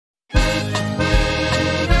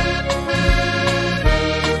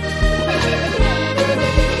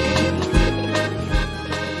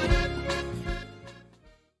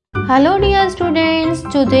Hello dear students,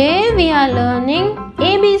 today we are learning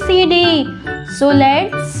ABCD. So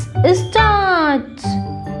let's start.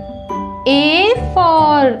 A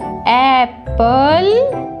for apple,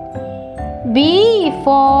 B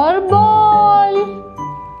for ball,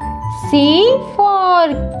 C for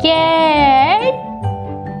cat,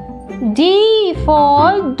 D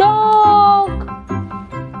for dog,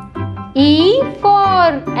 E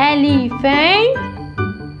for elephant,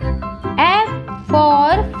 F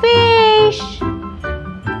for fish,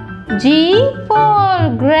 G for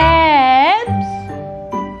grapes,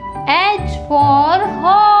 H for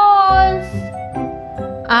horse,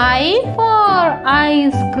 I for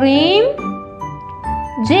ice cream,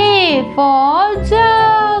 J for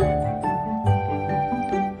jug,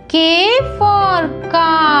 K for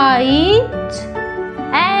kite,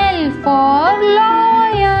 L for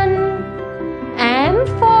lion, M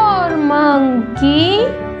for monkey,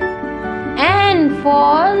 N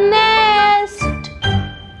for nest,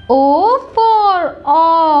 O for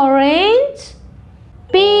orange,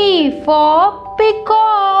 P for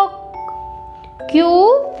peacock, Q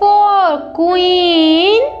for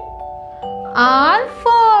queen, R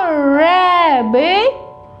for rabbit,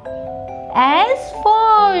 S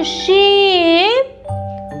for sheep,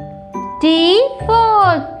 T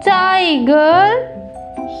for tiger,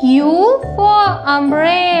 U for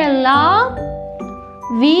umbrella,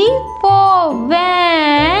 V for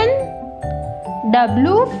van,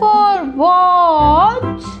 W for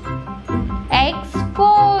watch, X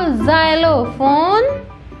for xylophone,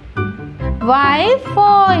 Y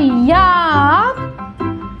for yak,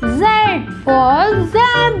 Z for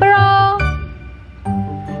zebra.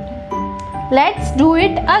 Let's do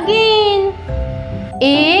it again.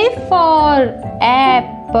 A for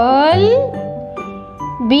apple,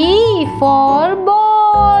 B for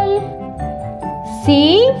ball,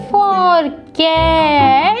 C for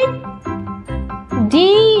cat,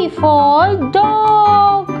 D for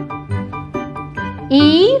dog,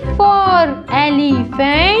 E for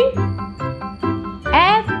elephant,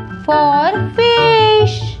 F for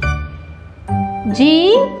fish, G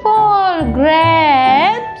for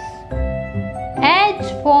grapes, H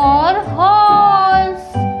for horse,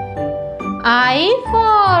 I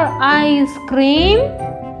for ice cream,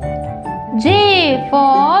 J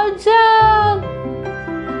for jug,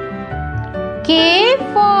 K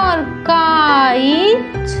for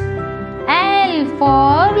kite, L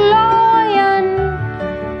for lion,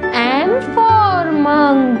 M for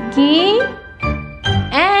monkey,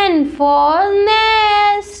 N for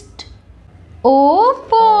nest, O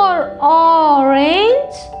for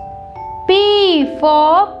orange, P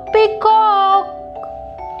for peacock,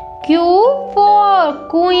 Q for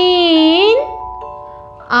queen,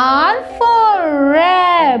 R for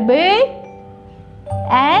rabbit,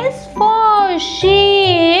 S for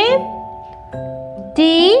sheep, T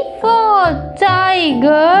for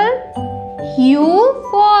tiger, U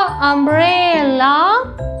for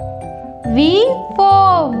umbrella, V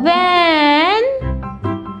for van,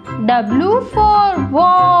 W for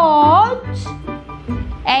watch,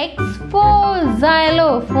 X for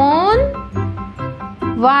xylophone,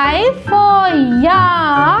 Y for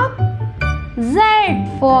yak, Z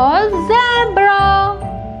for zebra.